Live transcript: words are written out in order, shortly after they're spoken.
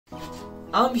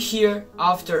I'm here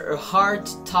after a hard,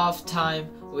 tough time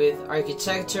with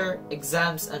architecture,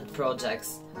 exams and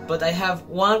projects. But I have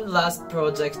one last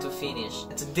project to finish.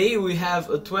 Today we have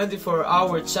a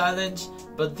 24-hour challenge,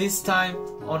 but this time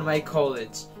on my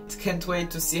college. Can't wait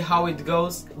to see how it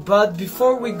goes. But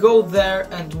before we go there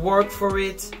and work for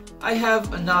it, I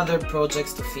have another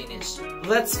project to finish.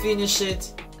 Let's finish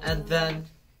it and then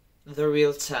the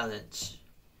real challenge.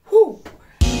 Whew!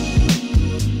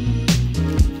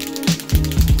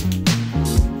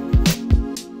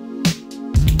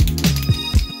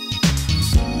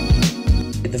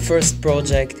 The first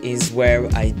project is where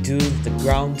I do the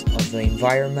ground of the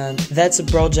environment. That's a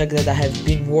project that I have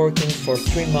been working for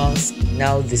 3 months.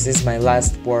 Now this is my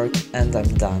last work and I'm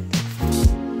done.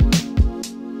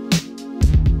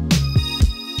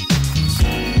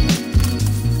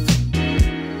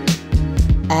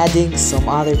 Adding some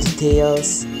other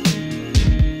details,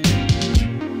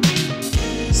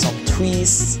 some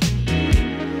twists,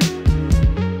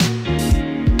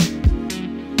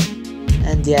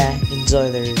 and yeah, enjoy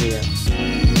the reveal.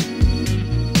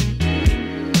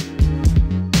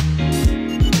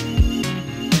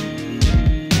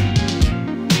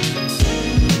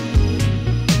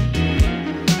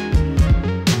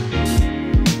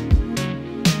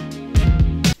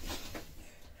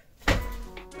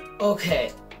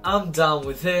 Okay, I'm done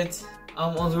with it.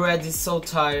 I'm already so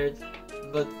tired,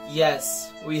 but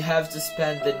yes, we have to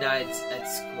spend the night at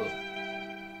school.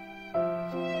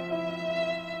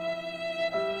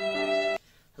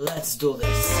 Let's do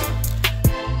this.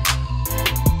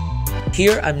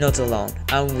 Here I'm not alone.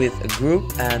 I'm with a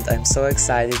group and I'm so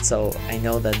excited, so I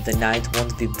know that the night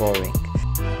won't be boring.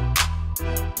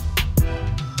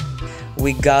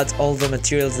 We got all the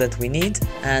materials that we need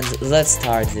and let's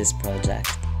start this project.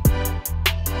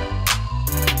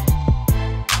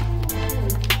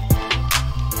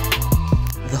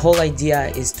 The whole idea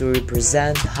is to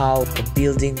represent how a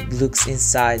building looks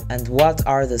inside and what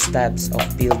are the steps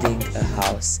of building a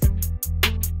house.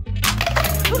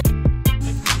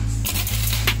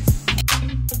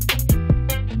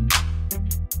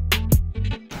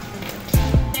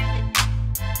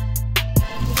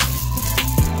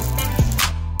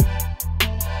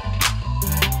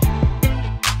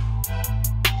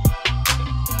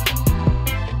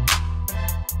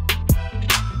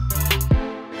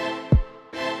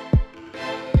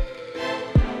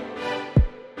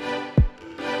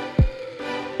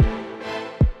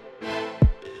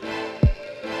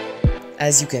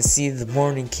 As you can see, the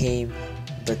morning came,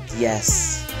 but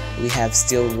yes, we have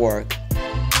still work.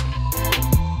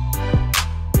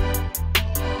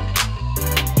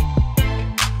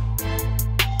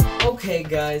 Okay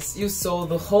guys, you saw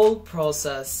the whole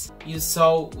process. You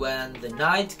saw when the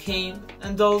night came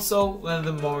and also when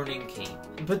the morning came.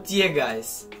 But yeah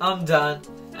guys, I'm done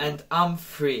and I'm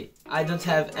free. I don't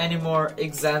have any more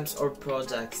exams or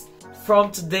projects.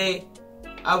 From today,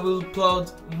 I will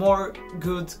upload more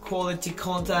good quality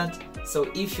content, so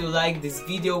if you like this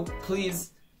video,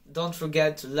 please don't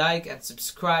forget to like and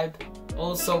subscribe.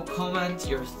 Also comment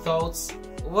your thoughts.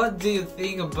 What do you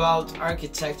think about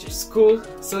architecture school?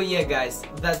 So yeah guys,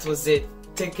 that was it.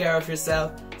 Take care of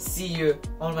yourself. See you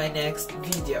on my next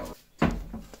video.